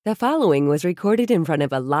The following was recorded in front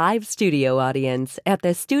of a live studio audience at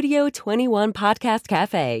the Studio 21 Podcast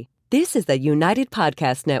Cafe. This is the United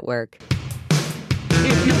Podcast Network.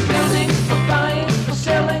 If you're building or buying or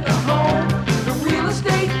selling a home, the Real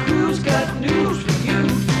Estate Crew's got news for you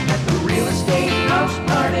at the Real Estate House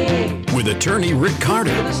Party. With attorney Rick Carter,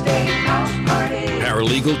 Real Estate House Party.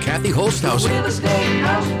 paralegal Kathy Holsthausen, Real Estate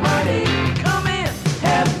House Party. Come in,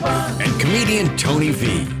 have fun. and comedian Tony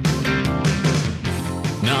V.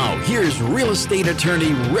 Now, here's real estate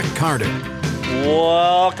attorney Rick Carter.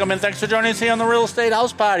 Welcome and thanks for joining us here on the Real Estate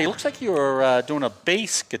House Party. Looks like you were doing a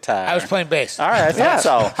bass guitar. I was playing bass. All right, I thought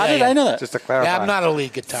so. How did I know that? Just to clarify. Yeah, I'm not a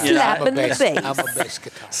lead guitarist. Slapping I'm a bass. the bass. I'm a bass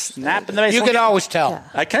guitarist. Snapping the bass. You can always tell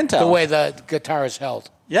I can tell. the way the guitar is held.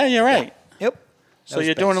 Yeah, you're right. Yep. So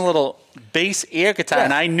you're doing a little bass air guitar,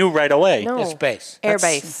 and I knew right away. No. It's bass. Air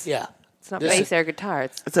bass. Yeah. It's not This bass is- air guitar.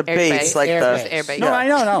 It's a air bass, like Air the... bass. Air bass. No, I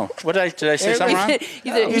don't know. What did I say something wrong?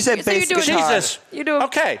 You said bass you're doing guitar. Jesus. You're doing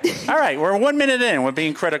Okay. All right. We're 1 minute in. We're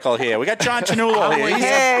being critical here. We got John Chanulo here.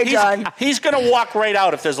 Hey, John. He's going to walk right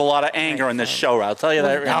out if there's a lot of anger in this show. I'll tell you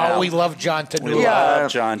that right now. Oh, we love John Tanula. We Yeah.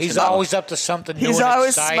 love John He's Chanulo. always up to something new. He's and always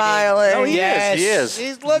exciting. smiling. Oh, he Yes, is. He is.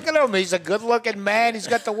 He's look at him. He's a good-looking man. He's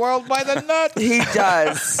got the world by the nuts. He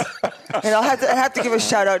does. And I have to give a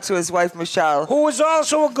shout out to his wife, Michelle. Who is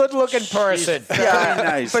also a good-looking person. Yeah, Very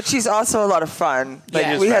nice. but she's also a lot of fun. Like,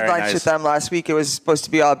 Yeah. we had Very lunch nice. with them last week. It was supposed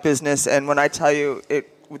to be all business, and when I tell you,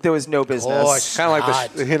 there was no business. course. Kind of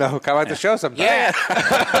like God. the show sometimes. Yeah.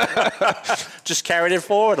 Just carried it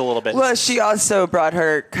forward a little bit. Well, she also brought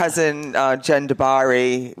her cousin, Jen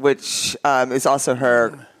Dabari, which is also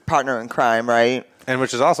her partner in crime, right? And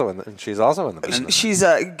which is also she's also in the business. She's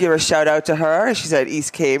give a shout out to her. She's at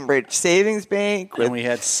East Cambridge Savings Bank. And we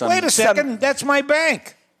had some. Wait a second. That's my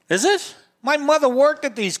bank. Is it? My mother worked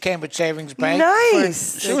at these Cambridge Savings Bank.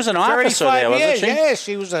 Nice. She was an officer there, 35 wasn't years. she? Yeah,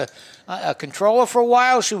 she was a controller for a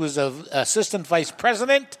while. She was a assistant vice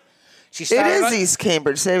president. She It started. is East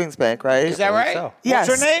Cambridge Savings Bank, right? Is that right? so. Yes.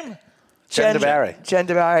 What's her name? Jen DeBarry. Jen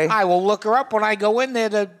DeBarry. I will look her up when I go in there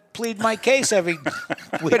to plead my case every week.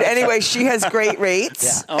 But anyway, she has great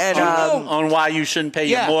rates. Yeah. And on why you shouldn't pay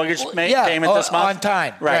your mortgage payment this month? on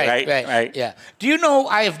time. Right. Yeah. Do you know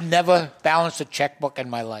I have never balanced a checkbook in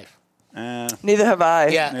my life? neither have I.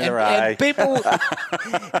 Yeah, Neither and people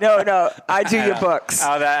No, I do your books.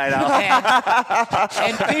 Oh, that I know.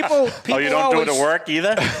 and people Oh, you don't always, do it at work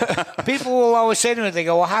either? People will always say to me, they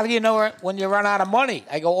go, well, how do you know when you run out of money?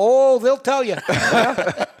 I go, oh, they'll tell you.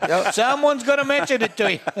 Someone's going to mention it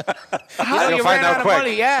to you. You ran find out out of quick.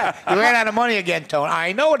 money. Yeah, you ran out of money again, Tony.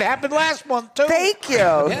 I know it happened last month, too. Thank you.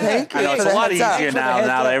 Thank you I know, for it's the a lot heads up. easier For the now. heads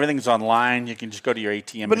Now up. that everything's online, you can just go to your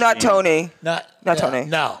ATM But not machine. Tony. Not Tony.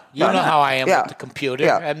 No, you know how I am Yeah. with the computer.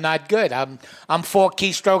 Yeah. I'm not good. I'm 4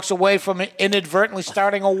 keystrokes away from inadvertently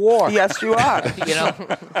starting a war. Yes, you are. You know,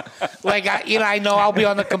 like I know I'll be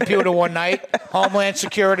on the computer one night. Homeland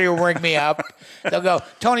Security will ring me up. They'll go,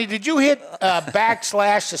 Tony, did you hit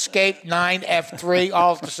 /escape 9 F3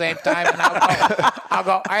 all at the same time? And I'll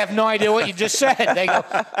go, I have no idea what you just said. They go,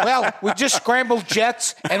 well, we just scrambled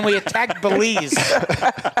jets and we attacked Belize.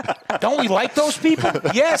 Don't we like those people?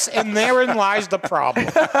 Yes, and therein lies the problem.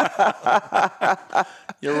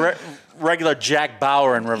 You're regular Jack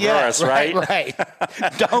Bauer in reverse, right? Right.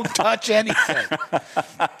 Don't touch anything.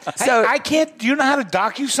 So I can't. Do you know how to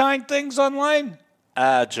DocuSign things online?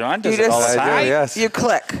 John does You it all just- the I do, time. yes. you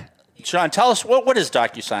click. John, tell us, what is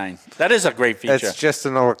DocuSign? That is a great feature. It's just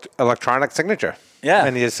an electronic signature. Yeah.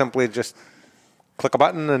 And you simply just click a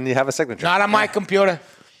button and you have a signature. Not on my computer.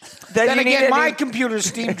 Then Then you need again, a my new- computer is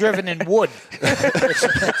steam driven in wood,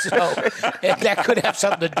 so that could have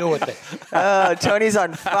something to do with it. Tony's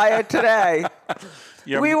on fire today.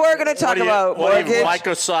 We were gonna talk about mortgage.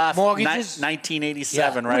 Microsoft Mortgages?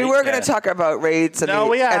 1987, Yeah. right? We were going to talk about rates. And No,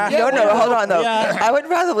 we are. and- Yeah, no, we are. hold on, though. We are. I would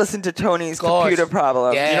rather listen to Tony's course. computer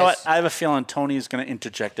problem. Yeah. You know what? Yes. I have a feeling Tony is going to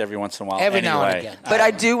interject every once in a while. Every now and anyway. again. But I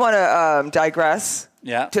do want to digress.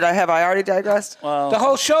 Yeah. Have I already digressed? The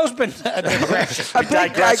whole show's been a digression. A big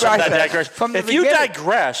Digress from that digression. digress. From the If you beginning.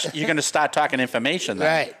 digress, you're going to start talking information then.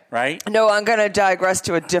 Right. Right? No, I'm going to digress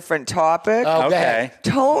to a different topic. Oh, go Okay. ahead.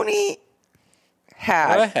 Tony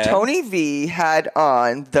Go ahead. Tony V had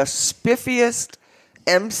on the spiffiest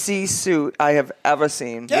MC suit I have ever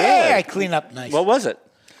seen. Yeah, I clean up nice. What was it?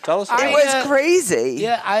 Tell us. It I- was crazy.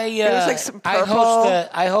 Yeah, It was like some purple.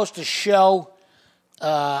 I host a show.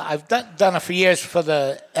 I've done it for years for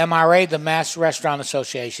the MRA, the Mass Restaurant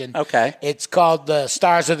Association. Okay. It's called the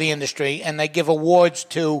Stars of the Industry, and they give awards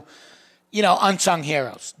to, unsung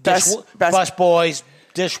heroes. Best- Bus boys,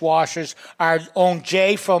 dishwashers. Our own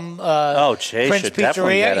Jay from Jay Prince should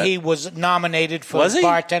definitely Pizzeria. get it. He was nominated for Was he?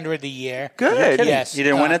 Bartender of the Year. Good. Yes. He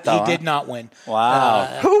didn't win it, though, He huh? did not win.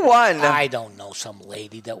 Wow. Who won? I don't know, some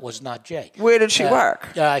lady that was not Jay. Where did she work?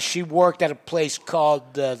 She worked at a place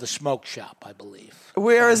called the Smoke Shop, I believe.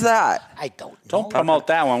 Where is that? I don't know. Don't promote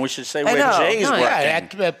that one. We should say where know. Jay's No, working.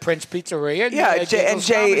 yeah, at Prince Pizzeria. Yeah, Jay- and Giggles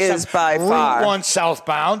Jay Comedy is Shop, by Route far- 1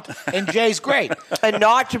 southbound, and Jay's great. And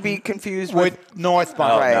not to be confused with. With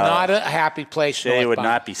northbound. Right. Not a happy place. Jay would northbound.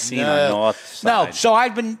 not be seen on north No, side. so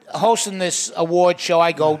I've been hosting this award show.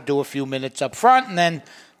 I go do a few minutes up front, and then,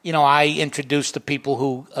 I introduce the people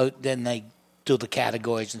who, then they do the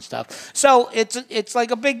categories and stuff. So it's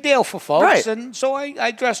like a big deal for folks, Right. and so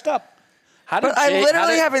I dressed up. How did But I Jay- literally how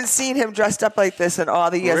did- haven't seen him dressed up like this in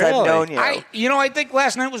all the years I've Really? known you. I think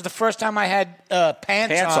last night was the first time I had pants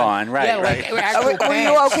Pants on. on, right, Yeah, right. like actual Were you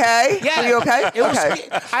pants. okay? Yeah. Were you okay? It was, Okay.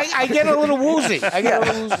 I get a little woozy.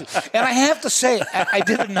 And I have to say, I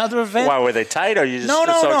did another event. Why, were they tight or you just No,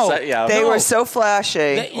 so no. excited? Yeah, They No. were so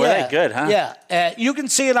flashy. Were they good, huh? Yeah. You can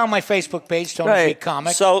see it on my Facebook page, Tony V Right.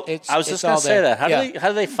 Comic. So It's- I was it's just going all to say there. that. Yeah. How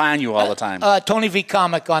do they find you all the time? Tony V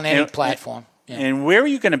Comic on any And- platform. Yeah. And where are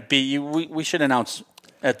you going to be? We should announce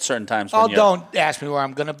at certain times. When Oh, you- don't ask me where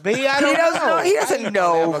I'm going to be. I don't He doesn't know. He I doesn't don't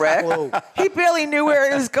know, have a Rick. clue. He barely knew where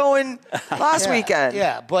he was going last weekend.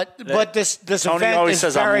 Yeah, but this Tony event always is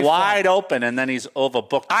says very I'm fun. wide open, and then he's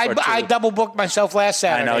overbooked. for two. I double booked myself last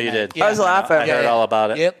Saturday. I know you night. did. Yeah. I was laughing. I heard all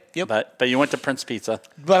about it. Yep. But you went to Prince Pizza.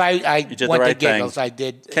 But I did the went right to Giggles. thing. I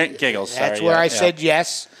did. Giggles, That's sorry, where yeah, I yeah. said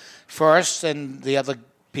yes first, and the other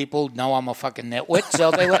people know I'm a fucking nitwit, so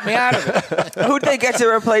they let me out of it. Who'd they get to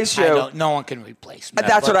replace you? No one can replace me. But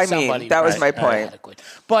that's what I mean. somebody That was right, my point. adequate.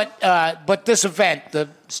 But this event, the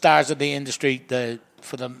stars of the industry,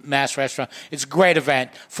 for the Mass Restaurant, it's a great event.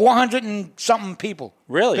 400 and something people.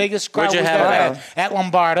 Really? Biggest crowd Where'd you we've have ever it had. At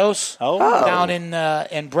Lombardo's. Oh. Down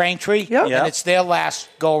in Braintree. Yep. And Yep. it's their last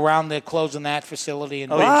go around. They're closing that facility.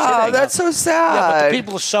 And Wow, that's so Yeah, but sad. the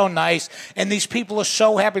people are so nice, and these people are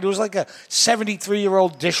so happy. There was like a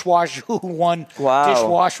 73-year-old dishwasher who won Wow.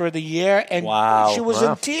 Dishwasher of the Year, and Wow. she was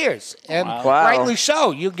in tears, and Wow. rightly so.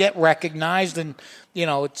 You get recognized, and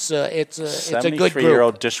it's a good group.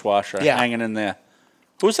 73-year-old dishwasher Yeah. hanging in there.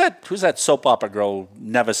 Who's that soap opera girl who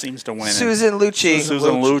never seems to win? Susan Lucci.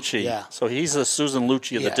 Susan Lucci. Yeah. So he's the Susan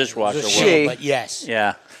Lucci of the Yeah, dishwasher it was a world. She. But yes,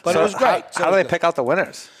 Yeah. but it was great. So How it do they was pick out the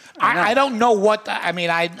winners? good. I don't know what. I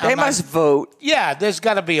mean, They must vote. Yeah, there's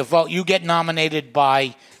got to be a vote. You get nominated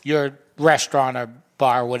by your restaurant or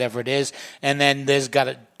bar, or whatever it is, and then there's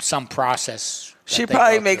got some process. that She they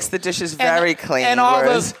probably go makes through. the dishes very clean, and all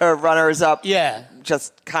whereas the her runners up yeah.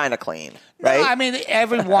 just kind of clean, No, right? I mean,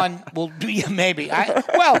 everyone will do. Yeah, maybe.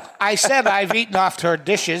 I said I've eaten off her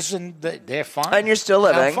dishes, and they're fine. And you're still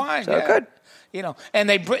living, I'm fine. so yeah. good. And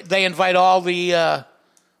they invite all the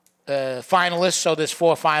finalists. So there's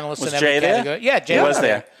 4 finalists Was in every Jay there? category. Yeah, Jay He was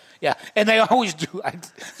there. Yeah, and they always do.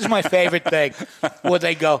 This is my favorite thing, where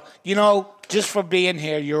they go, just for being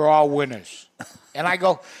here, you're all winners. And I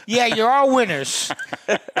go, yeah, you're all winners.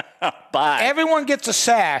 Bye. Everyone gets a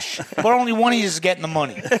sash, but only one of you is getting the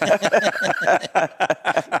money.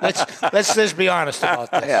 let's just be honest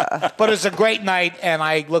about this. Yeah. But it's a great night, and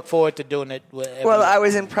I look forward to doing it. Well, I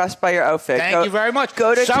was impressed by your outfit. Thank you very much.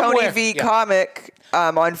 Go to Somewhere- Tony V yeah. Comic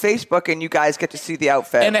on Facebook, and you guys get to see the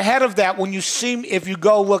outfit. And ahead of that, if you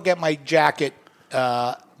go look at my jacket,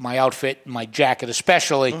 my outfit, my jacket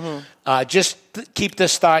especially, just keep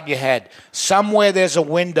this thought in your head. Somewhere there's a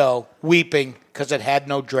window weeping because it had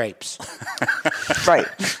no drapes. Right.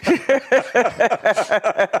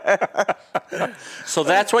 So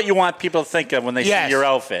that's what you want people to think of when they see your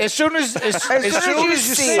outfit. As soon as you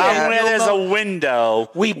see it, Somewhere you'll there's know a window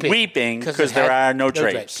Weeping, because 'cause it there had are no no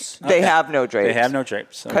drapes. drapes. They have no drapes. They have no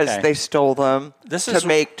drapes. Because Okay. they stole them to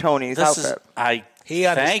make Tony's This is outfit. He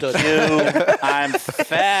Thank understood. you. I'm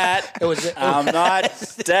fat. I'm not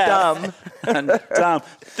deaf. Dumb. I'm dumb.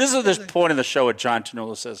 This is the point of the show where John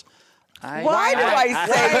Tanula says, Why do I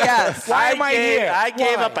say yes? Why am I here? I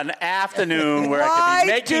gave Why? up an afternoon where I Why could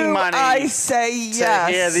be making do money I say yes?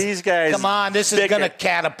 to hear these guys. Come on, this is bicker. going to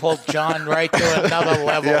catapult John right to another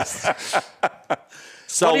level.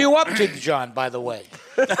 So, What are you up to, John, by the way?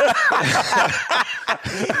 Do you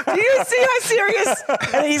see how serious?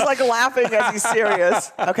 And he's like laughing as he's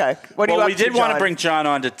serious. Okay. What are you well, up we to, did want to John? bring John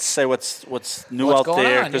on to say what's new What's out going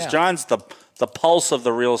there on, because yeah. John's the pulse of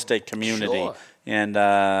the real estate community. Sure. And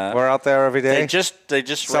We're out there every day. they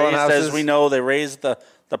just Selling raised, houses. as we know, they raised the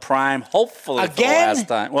the prime, hopefully for the Again? last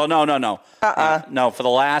time. Well, no. No, for the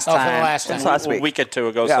last Oh, for the time. last time. Since last week. A week or two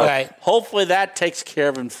ago. Yeah. So Right. hopefully that takes care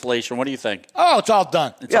of inflation. What do you think? Oh, it's all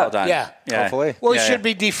done. It's all done. Yeah. Hopefully. Well, it Yeah, should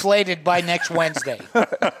be deflated by next Wednesday.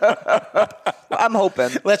 I'm hoping.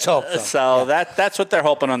 Let's hope so. So that's what they're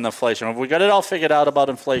hoping on the inflation. Have we got it all figured out about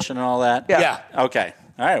inflation and all that? Yeah. Okay.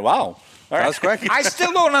 All right. Wow. All right. That was quick. I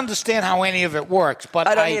still don't understand how any of it works, but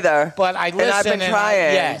I don't either. But I And listen I've been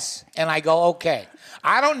trying. yes, and I go, okay.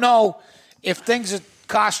 I don't know if things that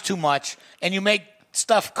cost too much and you make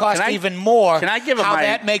stuff cost Can I- even more. can I give it how my-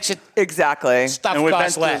 that makes it Exactly. stuff And we've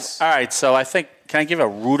cost been through- less? All right, so I think, can I give a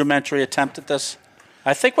rudimentary attempt at this?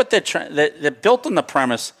 I think what they're built on the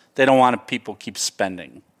premise they don't want people keep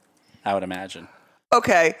spending, I would imagine.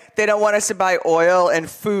 Okay, they don't want us to buy oil and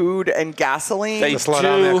food and gaseline. They To slow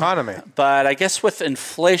down the do, economy. But I guess with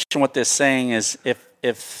inflation, what they're saying is if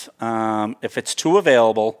it's too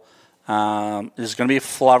available, there's going to be a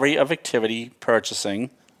flurry of activity purchasing,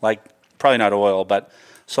 like probably not oil, but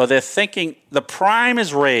so they're thinking the prime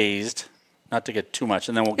is raised, not to get too much,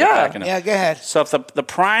 and then we'll get Yeah. back into Yeah, go ahead. So if the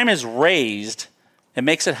prime is raised, it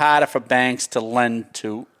makes it harder for banks to lend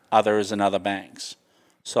to others and other banks.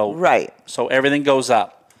 So Right. So everything goes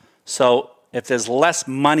up. So if there's less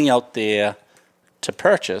money out there to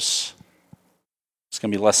purchase, it's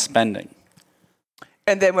going to be less spending.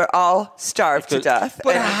 And then we're all starved to death.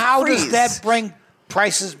 But and how does freeze. that bring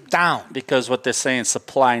prices down? Because what they're saying is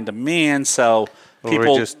supply and demand. So Will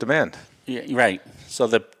people, reduce demand. Yeah, right. So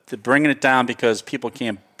they're bringing it down because people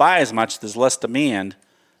can't buy as much. There's less demand.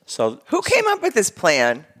 So Who came up with this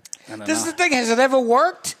plan? This is the thing. Has it ever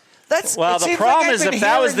worked? That's Well, It the seems problem like is I've if been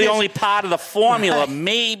that was hearing the this- only part of the formula,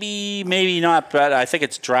 maybe not. But I think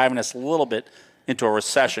it's driving us a little bit into a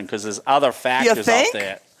recession because there's other factors out think?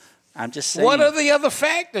 there. I'm just saying. What are the other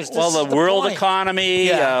factors? This Well, is the world point. economy,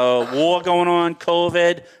 Yeah. war going on,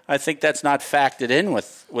 COVID. I think that's not factored in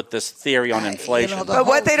with this theory on inflation. the- But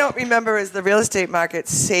what they don't remember is the real estate market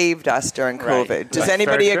saved us during Right. COVID. Does That's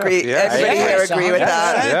anybody very true. agree? Yeah. Everybody Yeah, here it's agree with 100%.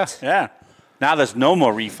 that? Yeah. yeah. Now there's no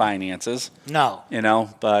more refinances. No.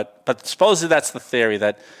 But supposedly that's the theory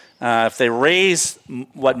that if they raise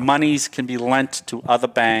what monies can be lent to other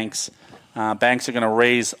banks, banks are going to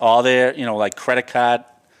raise all their, like credit card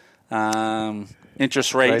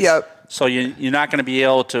interest rates. Yep. So you're not going to be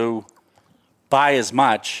able to buy as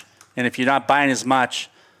much, and if you're not buying as much,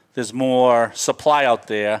 there's more supply out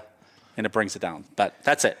there, and it brings it down. But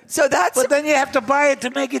that's it. So that's But then you have to buy it to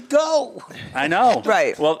make it go. I know.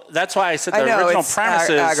 Right. Well, that's why I said I the know, original it's premise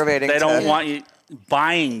is aggravating they don't to- want you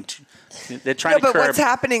buying. They're trying no, to but curb. what's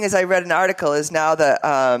happening is I read an article is now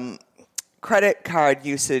the credit card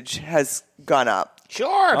usage has gone up.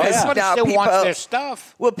 Sure, because yeah. somebody Now still wants people- their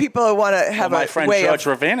stuff. Well, people want to have my a friend way George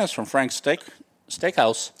of Ravanas from Frank's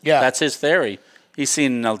Steakhouse. Yeah. That's his theory. He's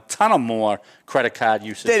seen a ton of more credit card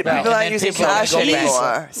usage. that now. people And aren't then using people are cash gonna go back.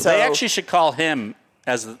 anymore. So They actually should call him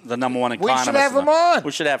as the number one economist. should have him on.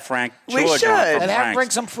 We should have Frank We George should. on from And have him Frank's. bring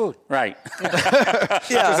some food. Right.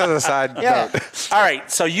 Just yeah. as a side Yeah. note. All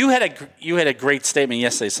right. So you had a great statement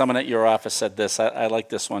yesterday. Someone at your office said this. I like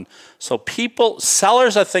this one. So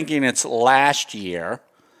sellers are thinking it's last year,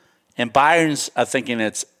 and buyers are thinking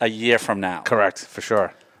it's a year from now. Correct, for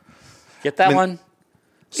sure. Get that one?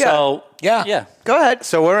 Yeah. So Yeah. yeah. Go ahead.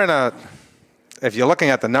 So if you're looking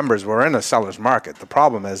at the numbers, we're in a seller's market. The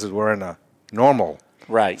problem is we're in a normal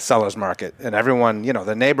Right. seller's market. And everyone,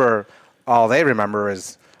 the neighbor, all they remember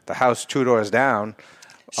is the house 2 doors down,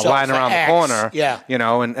 a Sold line for around X, the corner. yeah.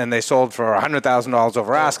 And they sold for $100,000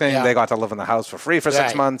 over asking. Yeah. They got to live in the house for free for 6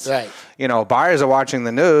 Right, months. right. Buyers are watching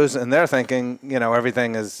the news and they're thinking,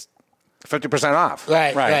 everything is 50% off.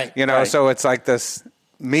 Right, Right. right. So it's like this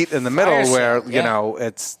meet in the middle Fire where, sale, yeah.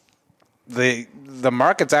 it's the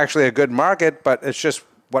market's actually a good market, but it's just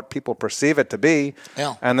what people perceive it to be.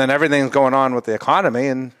 Yeah. And then everything's going on with the economy,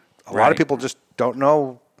 and a lot Right. of people just don't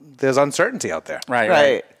know there's uncertainty out there. Right.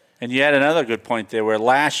 Right. And you had another good point there where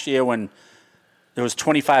last year when there was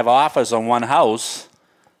 25 offers on one house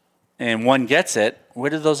and one gets it, where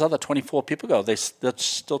did those other 24 people go? They're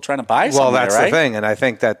still trying to buy Well, somewhere, that's right? the thing, and I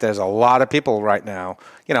think that there's a lot of people right now.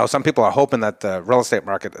 Some people are hoping that the real estate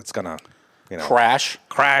market is going to, Crash.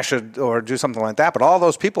 or do something like that. But all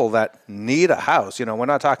those people that need a house, we're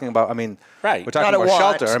not talking about. Right. We're talking Not a about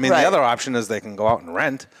want, shelter. right. The other option is they can go out and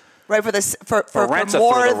rent. Right, for this for rents are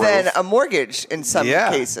more through the than roof. a mortgage in some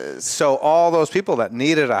cases. So all those people that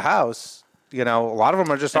needed a house, a lot of them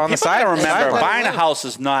are just on the People side. gotta remember, sideline. buying a house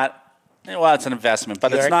is not, it's an investment,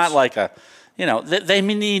 but it's Yikes. not like they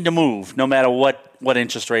need to move no matter what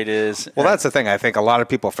interest rate is. Well, that's the thing. I think a lot of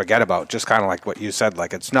people forget about. Just kind of like what you said.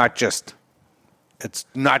 Like it's not just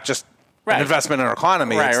Right. an investment in our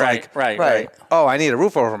economy. Right, it's right, like, right. oh, I need a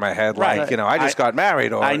roof over my head. Right. Like, I just got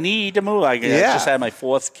married, or I need to move. I just had my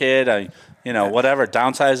 4th kid. Whatever,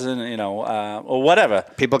 downsizing, or whatever.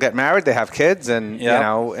 people get married, they have kids, and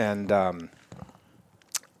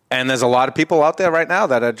and there's a lot of people out there right now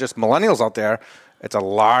that are just millennials out there. That's a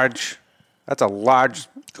large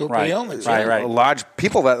Group Right. of humans. Right, yeah. right. a large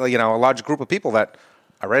people that a large group of people that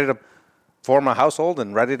are ready to form a household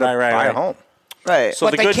and ready to Right, buy a right. home. Right. So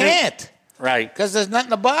But the they good news- can't Right. because there's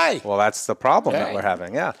nothing to buy. Well, that's the problem that Right. we're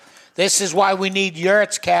having. Yeah. This is why we need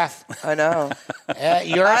yurts, Kath. I know.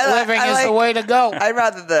 Yurt living I is the like- way to go. I'd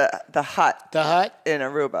rather the hut The hut? in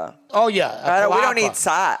Aruba. Oh, yeah. We don't palapa. need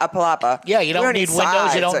a palapa. Yeah, you don't need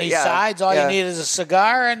windows. You don't need sides. All yeah. you need is a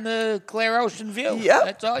cigar and the clear ocean view. Yep.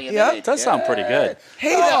 That's all you Yep. need. It does sound pretty good.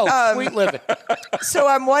 Hey, Oh, sweet living. so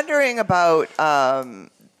I'm wondering about,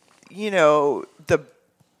 the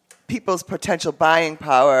people's potential buying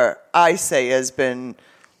power, I say, has been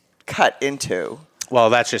cut into. Well,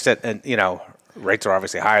 that's just it. And, rates are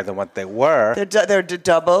obviously higher than what they were. They're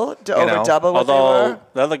double, over know, double what they Although were.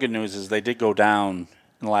 the other good news is they did go down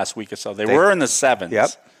in the last week or so. They were in the 7s.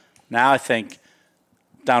 Yep. Now I think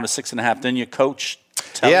down to 6.5. Then your coach.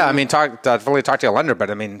 Tell Yeah, you- I mean, definitely talk to your lender, but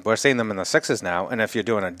I mean, we're seeing them in the 6s now. And if you're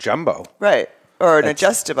doing a jumbo, Right. Or an It's-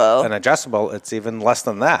 adjustable. an adjustable, it's even less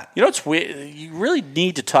than that. It's weird. You really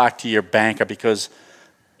need to talk to your banker because,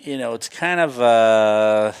 it's kind of,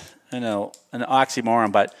 an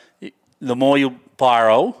oxymoron. But the more you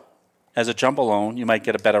borrow as a jumbo loan, you might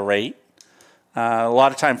get a better rate. A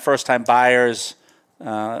lot of time, first-time buyers,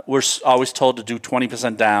 we're always told to do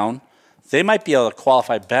 20% down. They might be able to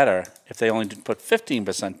qualify better if they only put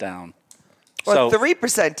 15% down. Or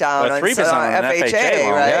 3% down or on 3% on an FHA,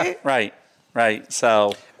 loan. right? Yeah, right.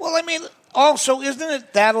 So Well, I mean, also, isn't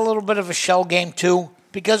it that a little bit of a shell game, too?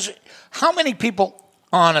 Because how many people,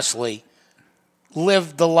 honestly,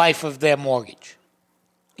 live the life of their mortgage?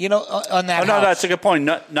 On that no, house. that's a good point.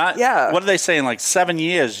 Not Yeah. What are they saying? Like 7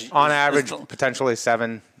 years On average, potentially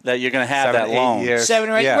 7 that you're going to have 7, that 8 loan. years. 7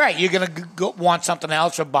 or 8, Yeah. right. You're going to want something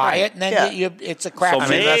else or buy it, and then Yeah. it's a crap. So I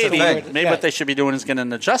mean, that's the maybe thing. what they should be doing is getting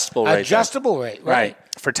an adjustable rate. there. Adjustable rate, right.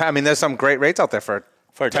 For time, I mean, there's some great rates out there for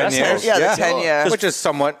For 10 adjustables. years. Yeah, the 10-year. Which is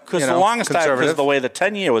somewhat, Because the longest time, because conservative. the way the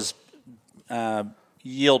 10-year was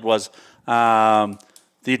yield was,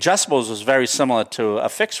 the adjustables was very similar to a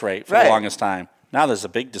fixed rate for Right. the longest time. Now there's a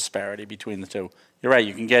big disparity between the two. You're right.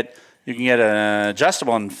 You can get an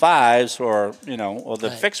adjustable in 5s, or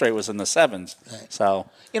the fixed rate was in the 7s. So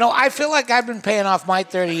I feel like I've been paying off my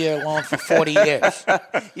 30-year loan for 40 years.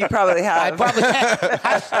 You probably I have. probably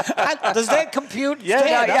does that compute? Yeah,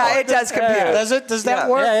 Stan? yeah, it does compute. Does it? Does that Yeah.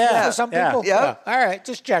 work Yeah. for some Yeah. people? Yeah. All right,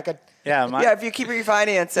 just checking. yeah, Yeah, if you keep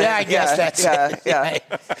refinancing. Yeah, I guess that's it. Yeah.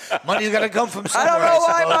 Money's got to come from I somewhere. don't know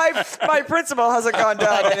suppose. why my principal hasn't gone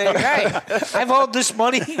down. Right. I've owed this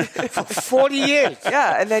money for 40 years.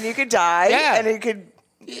 Yeah, and then you could die, Yeah. and you could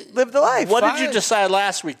live the life. what did you Fine. decide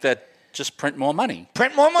last week that just print more money?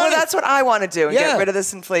 Print more money. Well, that's what I want to do, and Yeah. get rid of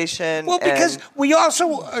this inflation. Well, because and- we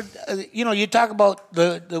also, you talk about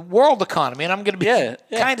the world economy, and I'm going to be Yeah.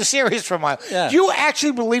 kind of serious for a while. Yeah. Do you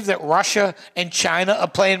actually believe that Russia and China are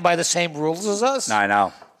playing by the same rules as us? No, I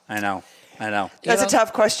know. that's know? a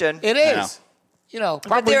tough question. It is.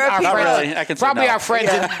 Probably there are our people- friends. Not really. I can say probably no. our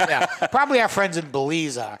friends. Probably our friends in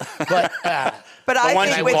Belize are. But But I ones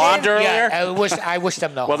think you within- bombed earlier? yeah, I wish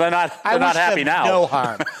them no. Well, harm. they're I not wish happy them now. No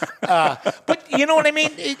harm. But you know what I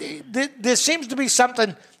mean? There seems to be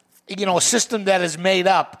something, a system that is made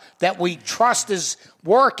up that we trust is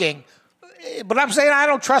working. But I'm saying I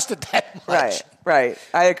don't trust it that much. Right.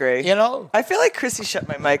 I agree. I feel like Chrissy shut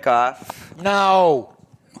my mic off. No.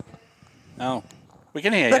 No, we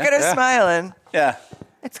can hear you. Look at her smiling. Yeah.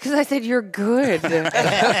 It's because I said you're good.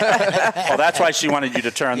 Well, that's why she wanted you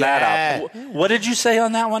to turn that up. What did you say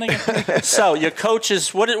on that one again? So your coach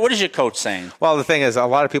is what is your coach saying? Well, the thing is, a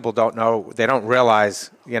lot of people don't know. They don't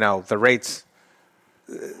realize, the rates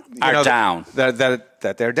Are down.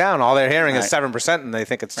 That they're down. All they're hearing is Right. 7%, and they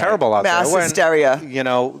think it's terrible out Mass there. When, hysteria.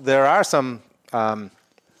 there are some.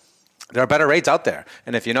 There are better rates out there,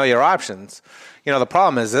 and if you know your options, the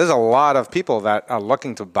problem is there's a lot of people that are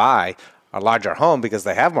looking to buy a larger home because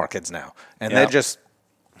they have more kids now, and they're just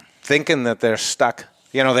thinking that they're stuck.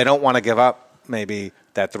 They don't want to give up maybe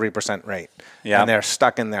that 3% rate, and they're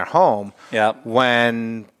stuck in their home.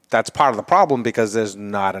 When that's part of the problem because there's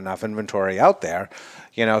not enough inventory out there.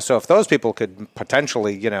 So if those people could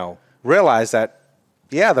potentially, realize that,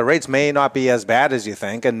 the rates may not be as bad as you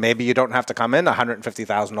think, and maybe you don't have to come in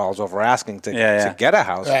 $150,000 over asking to get a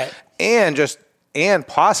house, Right. and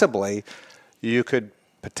possibly you could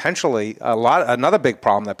potentially another big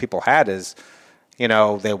problem that people had is,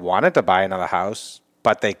 they wanted to buy another house,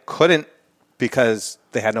 but they couldn't because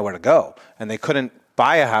they had nowhere to go, and they couldn't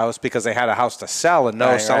buy a house because they had a house to sell, and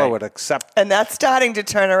no seller would accept. And that's starting to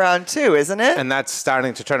turn around too, isn't it? And that's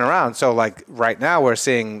starting to turn around. So like right now we're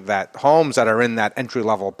seeing that homes that are in that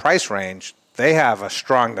entry-level price range, they have a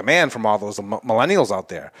strong demand from all those millennials out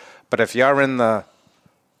there. But if you're in the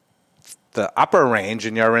upper range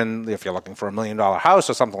and if you're looking for $1 million house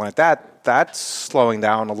or something like that, that's slowing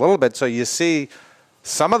down a little bit. So you see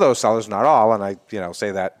some of those sellers, not all, and I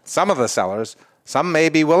say that some of the sellers, some may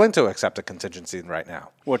be willing to accept a contingency right now.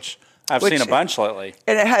 Which I've seen a bunch lately.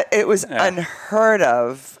 And it was unheard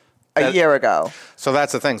of a year ago. So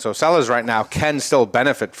that's the thing. So sellers right now can still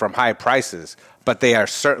benefit from high prices, but they are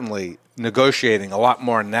certainly negotiating a lot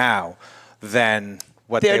more now than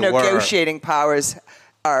what they were. Their negotiating powers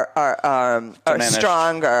are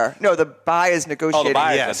stronger. No, the buyers negotiating. Oh, the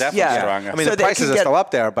buyers are definitely stronger. I mean, the prices are still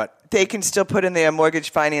up there, but they can still put in their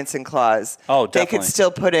mortgage financing clause. Oh, definitely. They can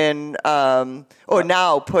still put in,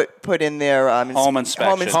 now put in their home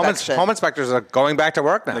inspection. Home inspectors are going back to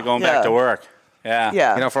work now. They're going back to work. Yeah.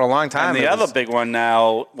 Yeah. For a long time. And the other big one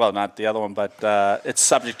now, well, not the other one, but it's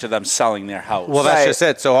subject to them selling their house. Well, that's just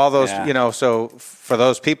it. So all those, so for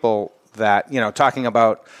those people that, talking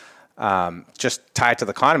about just tied to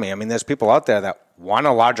the economy, I mean, there's people out there that want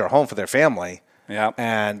a larger home for their family. Yeah.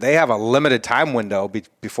 And they have a limited time window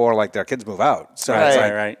before like their kids move out. So Right. it's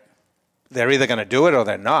like Right. they're either going to do it or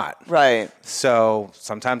they're not. Right. So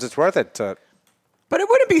sometimes it's worth it to. But it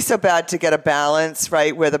wouldn't be so bad to get a balance,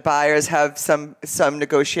 right, where the buyers have some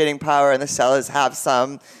negotiating power and the sellers have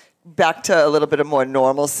some, back to a little bit of more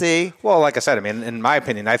normalcy. Well, like I said, I mean, in my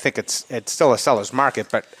opinion, I think it's still a seller's market.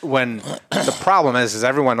 But when the problem is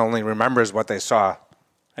everyone only remembers what they saw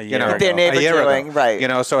A year ago. Their neighbor a year doing, ago.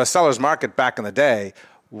 right. So a seller's market back in the day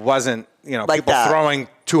wasn't, Like people that. throwing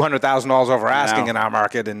 $200,000 over asking No. in our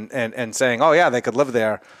market and saying, oh, yeah, they could live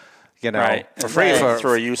there, for free. Right.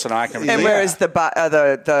 Through a use and occupancy. And whereas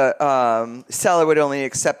the seller would only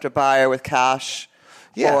accept a buyer with cash.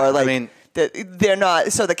 Yeah, Or I mean- they're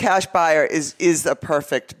not. So the cash buyer is a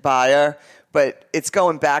perfect buyer, but it's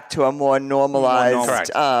going back to a more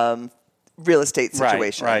normalized real estate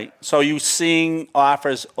situation. Right. So you seeing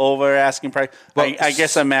offers over asking price? Well, I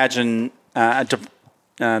guess imagine the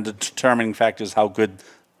determining factor is how good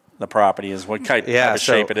the property is, what type of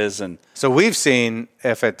shape it is, and So we've seen,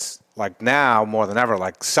 if it's like now more than ever,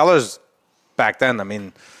 like sellers back then, I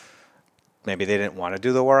mean, maybe they didn't want to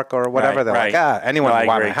do the work or whatever. Right, They're right. like, anyone No, can I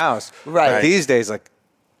buy my agree. house. Right. But these days, like,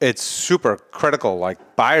 it's super critical. Like,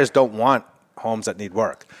 buyers don't want homes that need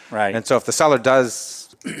work. Right. And so if the seller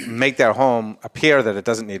does make their home appear that it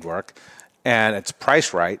doesn't need work and it's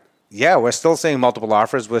priced right, we're still seeing multiple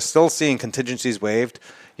offers. We're still seeing contingencies waived.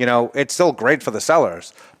 It's still great for the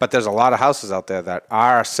sellers, but there's a lot of houses out there that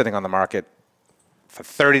are sitting on the market for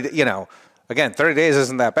 30, again, 30 days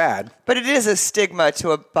isn't that bad. But it is a stigma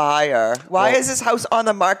to a buyer. Why is this house on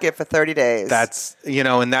the market for 30 days? That's,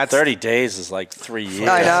 and that's 30 days is like 3 years.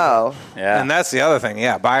 I know. Yeah. And that's the other thing.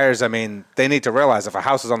 Yeah. Buyers, I mean, they need to realize if a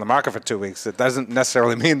house is on the market for 2 weeks, it doesn't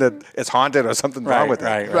necessarily mean that it's haunted or something wrong with it.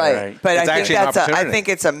 Right. But It's actually an I opportunity. think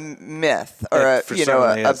it's a myth or It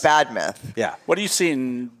certainly a is. bad myth. Yeah. What are you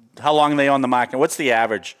seeing? How long are they on the market? What's the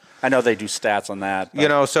average? I know they do stats on that.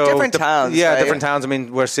 but- So Different towns, Yeah, right? different towns. I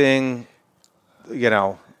mean, we're seeing,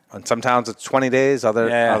 in some towns it's 20 days,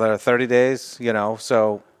 other 30 days,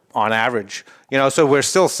 so on average, so we're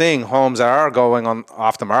still seeing homes that are going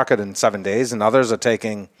off the market in 7 days and others are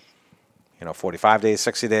taking, 45 days,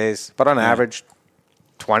 60 days, but on average,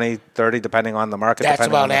 20, 30, depending on the market. That's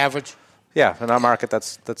depending on about average. Yeah, in our market,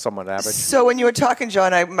 that's somewhat average. So when you were talking,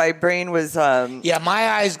 John, my brain was... Yeah, my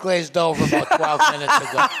eyes glazed over about 12 minutes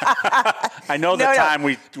ago. I know the No. time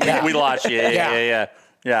we lost you.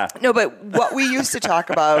 Yeah. No, but what we used to talk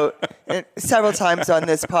about several times on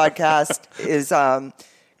this podcast is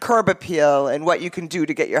curb appeal and what you can do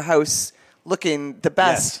to get your house looking the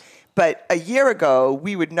best. Yes. But a year ago,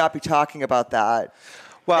 we would not be talking about that.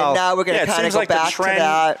 Well, and now we're going Yeah, to it kind of seems go like the back trend, to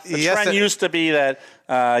that. The Yes, trend it- used to be that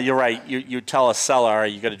you're right. You tell a seller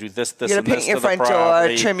you got to do this, You're going and to this paint your to the front door,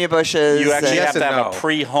 property. trim your bushes. You actually and- have to and have no. a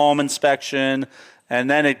pre-home inspection, and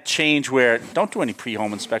then it changed where don't do any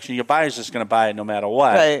pre-home inspection. Your buyer's just going to buy it no matter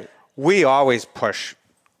what. Right. We always push.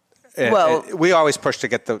 Well- We always push to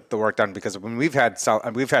get the work done because when we've had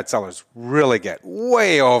sellers really get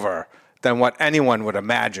way over than what anyone would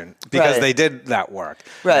imagine because Right. they did that work.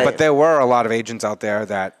 Right. But there were a lot of agents out there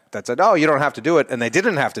that said, "Oh, you don't have to do it," and they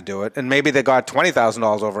didn't have to do it, and maybe they got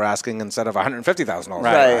 $20,000 over asking instead of $150,000 over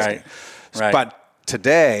Right. asking. Right. But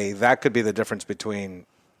today, that could be the difference between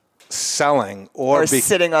selling Or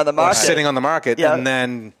sitting on the market. sitting on the market, Yeah. and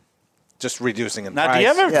then just reducing in Now, price. do you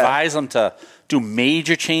ever Yeah. advise them to do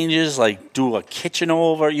major changes, like do a kitchen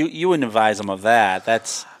over? You wouldn't advise them of that.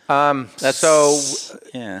 That's so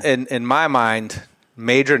yeah. in my mind,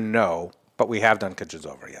 major no, but we have done kitchens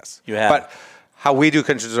over, yes. You have. But how we do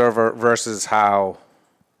kitchens over versus how,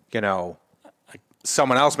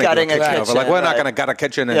 someone else may do a Gutting a kitchen over. kitchen, Like, we're not right. going to gut a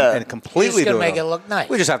kitchen and, Yeah. and completely You're just do gonna make over. it look nice.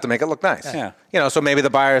 We just have to make it look nice. Yeah. So maybe the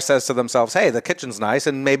buyer says to themselves, hey, the kitchen's nice,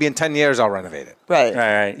 and maybe in 10 years I'll renovate it. Right.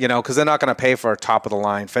 Right. Because they're not going to pay for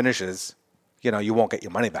top-of-the-line finishes. You won't get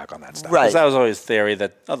your money back on that stuff. Right. Because that was always theory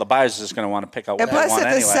that the buyer's just going to want to pick out what And they plus, want if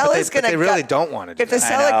the anyway. seller's But going to they really don't want to do If the that.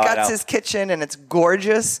 seller I guts know. his kitchen and it's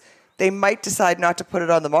gorgeous, they might decide not to put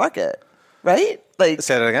it on the market, right? Like,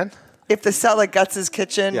 Say that again? if the seller guts his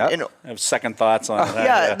kitchen, Yep. and I have second thoughts on it.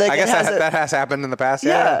 yeah, like I guess it has that has happened in the past.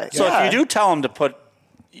 yeah. So yeah. if you do tell them to put,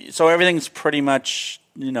 so everything's pretty much,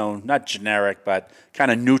 not generic, but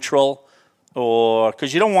kind of neutral, or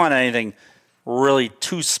because you don't want anything really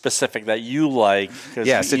too specific that you like. 'Cause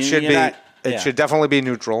Yes, it should you're be. not- It yeah. should definitely be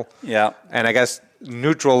neutral. Yeah. And I guess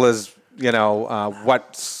neutral is,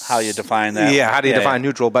 what's How you define that. Yeah, how do you Yeah, define yeah.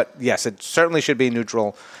 neutral? But yes, it certainly should be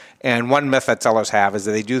neutral. And one myth that sellers have is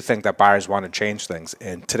that they do think that buyers want to change things.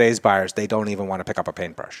 And today's buyers, they don't even want to pick up a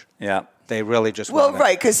paintbrush. Yeah. They really just Well, want to.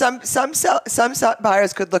 right, because some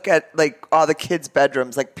buyers could look at like all the kids'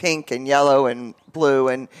 bedrooms, like pink and yellow and blue,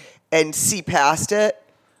 and see past it.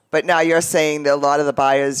 But now you're saying that a lot of the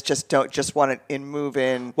buyers just want it in move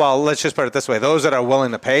in. Well, let's just put it this way: those that are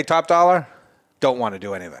willing to pay top dollar don't want to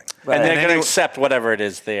do anything. Right. And they're And going to any- accept whatever it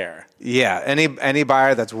is there. Yeah, any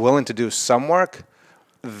buyer that's willing to do some work,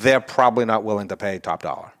 they're probably not willing to pay top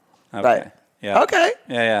dollar. Okay. Right. Yeah. Okay.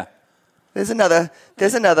 Yeah. There's another.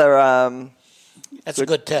 That's a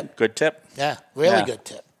good tip. Good tip. Yeah, really Yeah. good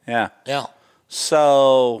tip. Yeah. Yeah.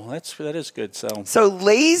 So that is good. so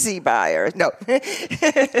lazy buyers. No.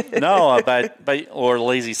 No, but or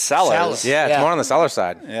lazy sellers. Sellers. Yeah, it's Yeah. more on the seller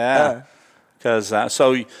side. Yeah. Because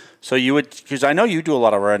so you would, because I know you do a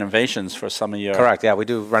lot of renovations for some of your Correct. Yeah, we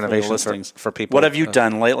do for your renovations listings for people. What have you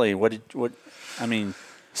done lately? I mean,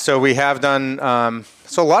 So we have done.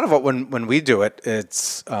 So a lot of it when we do it,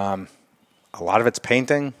 it's a lot of it's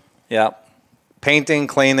painting, yeah.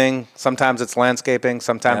 cleaning. Sometimes it's landscaping.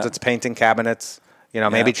 Sometimes Yeah. it's painting cabinets.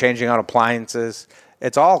 Maybe Yeah. changing out appliances.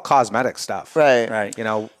 It's all cosmetic stuff. Right. Right.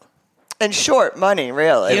 And short money,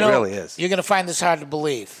 really. It really is. You're going to find this hard to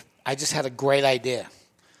believe. I just had a great idea.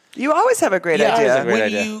 You always have a great yeah, idea. great when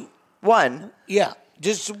idea. you One. Yeah,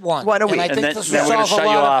 just one. One a week. And I And think then- this then will we're gonna solve a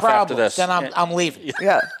shut you lot off of after problems. this. Then I'm leaving.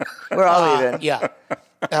 Yeah. We're all leaving. Yeah.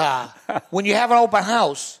 When you have an open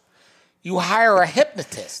house, you hire a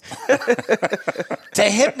hypnotist to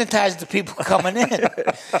hypnotize the people coming in.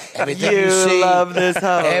 Everything you see, love this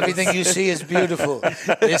house. everything you see is beautiful.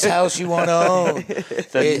 This house you want to own.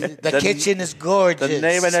 The kitchen is gorgeous. The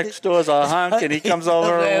neighbor next door is a hunk, and he comes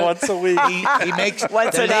over once a week. He makes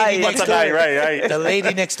Once the a night. lady Once next a night, door- right. The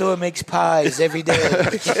lady next door makes pies every day.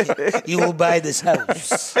 You will buy this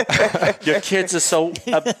house. Your kids are so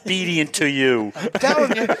obedient to you. I'm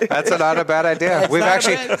telling you. That's not a bad idea. We've not a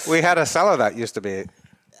actually bad- we had a seller that used to be.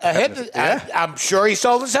 I'm sure he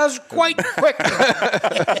sold his house quite quick.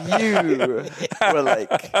 You were like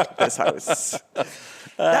this house.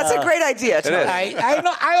 That's a great idea. Tony. is. I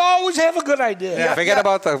know. I always have a good idea. Forget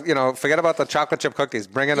about the chocolate chip cookies.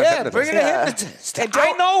 Bring in a Yeah, hypnotist. bring in a hypnotist. And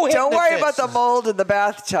I know Don't worry about hypnotists. the mold in the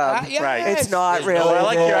bathtub. Yeah, Right. It's not there's really. Well, I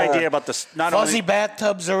like your there. idea about this. Not Fuzzy only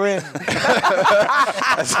bathtubs are in.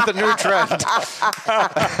 That's the new trend.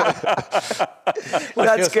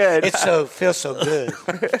 That's good. It feels so good.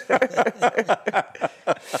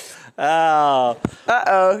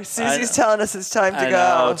 Susie's telling us it's time to I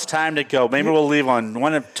go. know, it's time to go. Maybe we'll leave on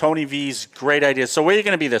one of Tony V's great ideas. So where are you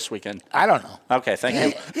going to be this weekend? I don't know. Okay, thank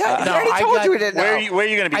you. Yeah, No, I already I told got- you we didn't know. Where are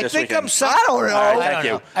you going to be I this think weekend? I don't know. All right, I thank don't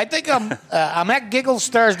you. know. I think I'm at Giggles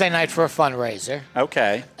Thursday night for a fundraiser.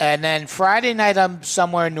 Okay. And then Friday night, I'm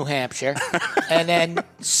somewhere in New Hampshire. And then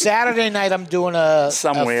Saturday night, I'm doing a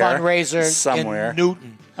Somewhere. fundraiser Somewhere. in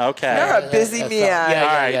Newton. Okay. You're a busy Yeah, man. yeah, All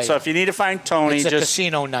right. yeah, So yeah. if you need to find Tony, It's a just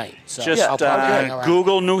casino night. So just I'll probably hang around.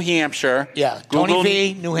 Google New Hampshire. Yeah, Google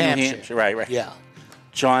Tony V, New Hampshire. Right. Yeah.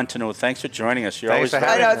 John Tanu, thanks for joining us. You're Thanks always for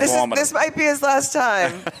I very know informative. this might be his last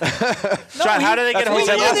time. John, how do they get That's a what hold we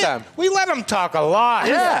said of last you? time. We let him talk a lot.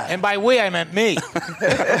 Yeah. And by we, I meant me.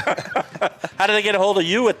 How do they get a hold of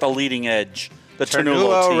you at the Leading Edge? The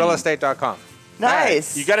Tanulo team. TernuloRealestate.com.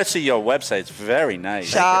 Nice. You got to see your website. It's very nice.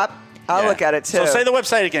 Shop. I'll Yeah. look at it too. So say the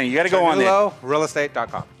website again. You got to go on there.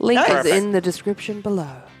 TernuloRealestate.com. Link Perfect. is in the description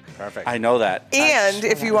below. Perfect. I know that. And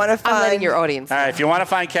if you want to I'm letting find, your audience All right, if you want to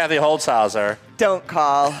find Kathy Holzhauser, don't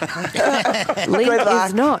call. link Good luck.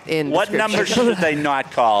 is not in what description. number should they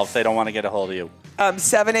not call if they don't want to get a hold of you?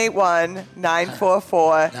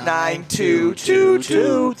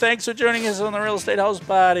 781-944-9222. Thanks for joining us on the Real Estate House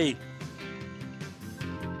Party.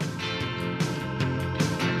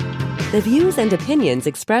 The views and opinions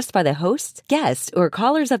expressed by the hosts, guests, or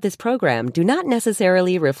callers of this program do not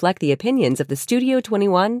necessarily reflect the opinions of the Studio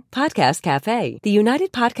 21 Podcast Cafe, the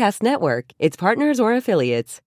United Podcast Network, its partners, or affiliates.